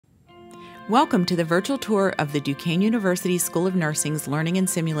Welcome to the virtual tour of the Duquesne University School of Nursing's Learning and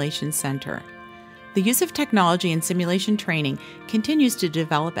Simulation Center. The use of technology and simulation training continues to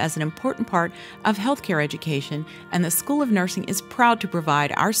develop as an important part of healthcare education, and the School of Nursing is proud to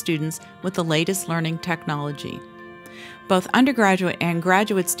provide our students with the latest learning technology. Both undergraduate and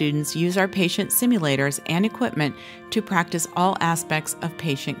graduate students use our patient simulators and equipment to practice all aspects of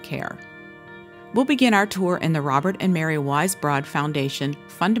patient care. We'll begin our tour in the Robert and Mary Wise Broad Foundation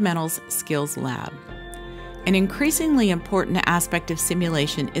Fundamentals Skills Lab. An increasingly important aspect of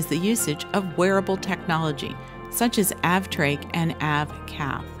simulation is the usage of wearable technology, such as AvTrach and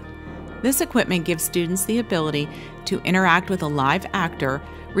AvCath. This equipment gives students the ability to interact with a live actor,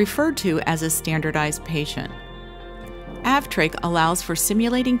 referred to as a standardized patient. AvTrach allows for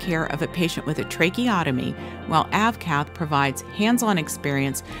simulating care of a patient with a tracheotomy, while AvCath provides hands-on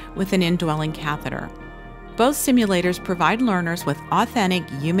experience with an indwelling catheter. Both simulators provide learners with authentic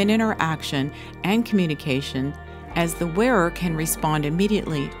human interaction and communication, as the wearer can respond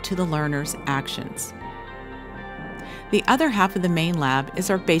immediately to the learner's actions. The other half of the main lab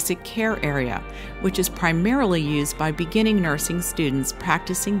is our basic care area, which is primarily used by beginning nursing students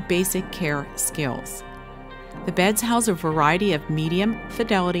practicing basic care skills. The beds house a variety of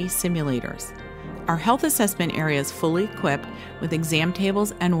medium-fidelity simulators. Our health assessment area is fully equipped with exam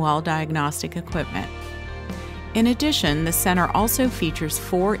tables and well-diagnostic equipment. In addition, the center also features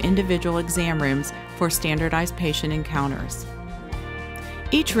 4 individual exam rooms for standardized patient encounters.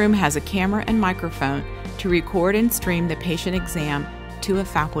 Each room has a camera and microphone to record and stream the patient exam to a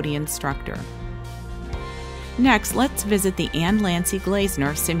faculty instructor. Next, let's visit the Ann Lancy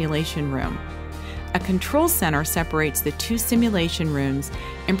Glazner Simulation Room. A control center separates the 2 simulation rooms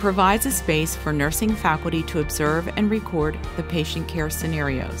and provides a space for nursing faculty to observe and record the patient care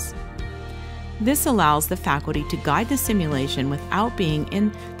scenarios. This allows the faculty to guide the simulation without being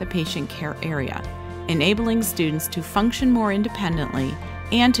in the patient care area, enabling students to function more independently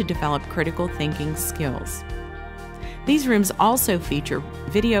and to develop critical thinking skills. These rooms also feature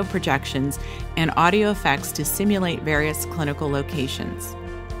video projections and audio effects to simulate various clinical locations.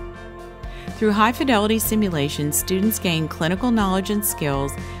 Through high-fidelity simulations, students gain clinical knowledge and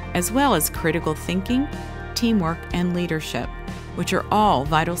skills, as well as critical thinking, teamwork, and leadership, which are all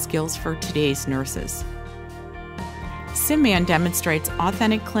vital skills for today's nurses. SimMan demonstrates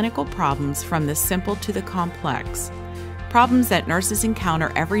authentic clinical problems from the simple to the complex, problems that nurses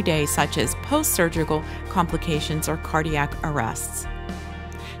encounter every day, such as post-surgical complications or cardiac arrests.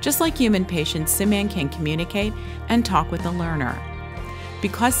 Just like human patients, SimMan can communicate and talk with the learner.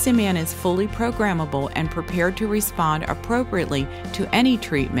 Because SimMan is fully programmable and prepared to respond appropriately to any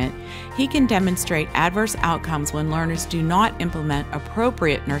treatment, he can demonstrate adverse outcomes when learners do not implement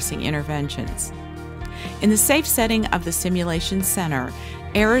appropriate nursing interventions. In the safe setting of the Simulation Center,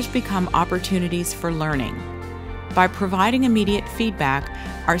 errors become opportunities for learning. By providing immediate feedback,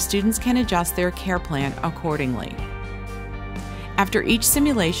 our students can adjust their care plan accordingly. After each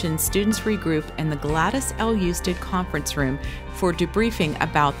simulation, students regroup in the Gladys L. Eusted Conference Room for debriefing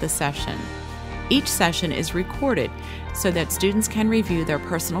about the session. Each session is recorded so that students can review their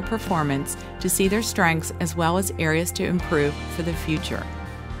personal performance to see their strengths as well as areas to improve for the future.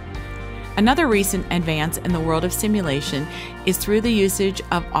 Another recent advance in the world of simulation is through the usage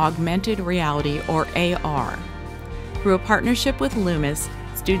of augmented reality, or AR. Through a partnership with Loomis,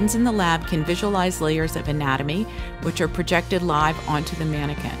 students in the lab can visualize layers of anatomy, which are projected live onto the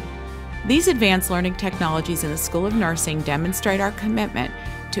mannequin. These advanced learning technologies in the School of Nursing demonstrate our commitment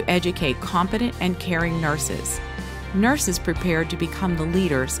to educate competent and caring nurses. Nurses prepared to become the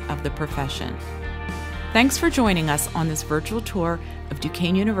leaders of the profession. Thanks for joining us on this virtual tour of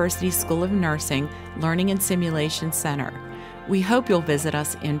Duquesne University School of Nursing Learning and Simulation Center. We hope you'll visit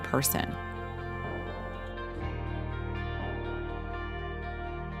us in person.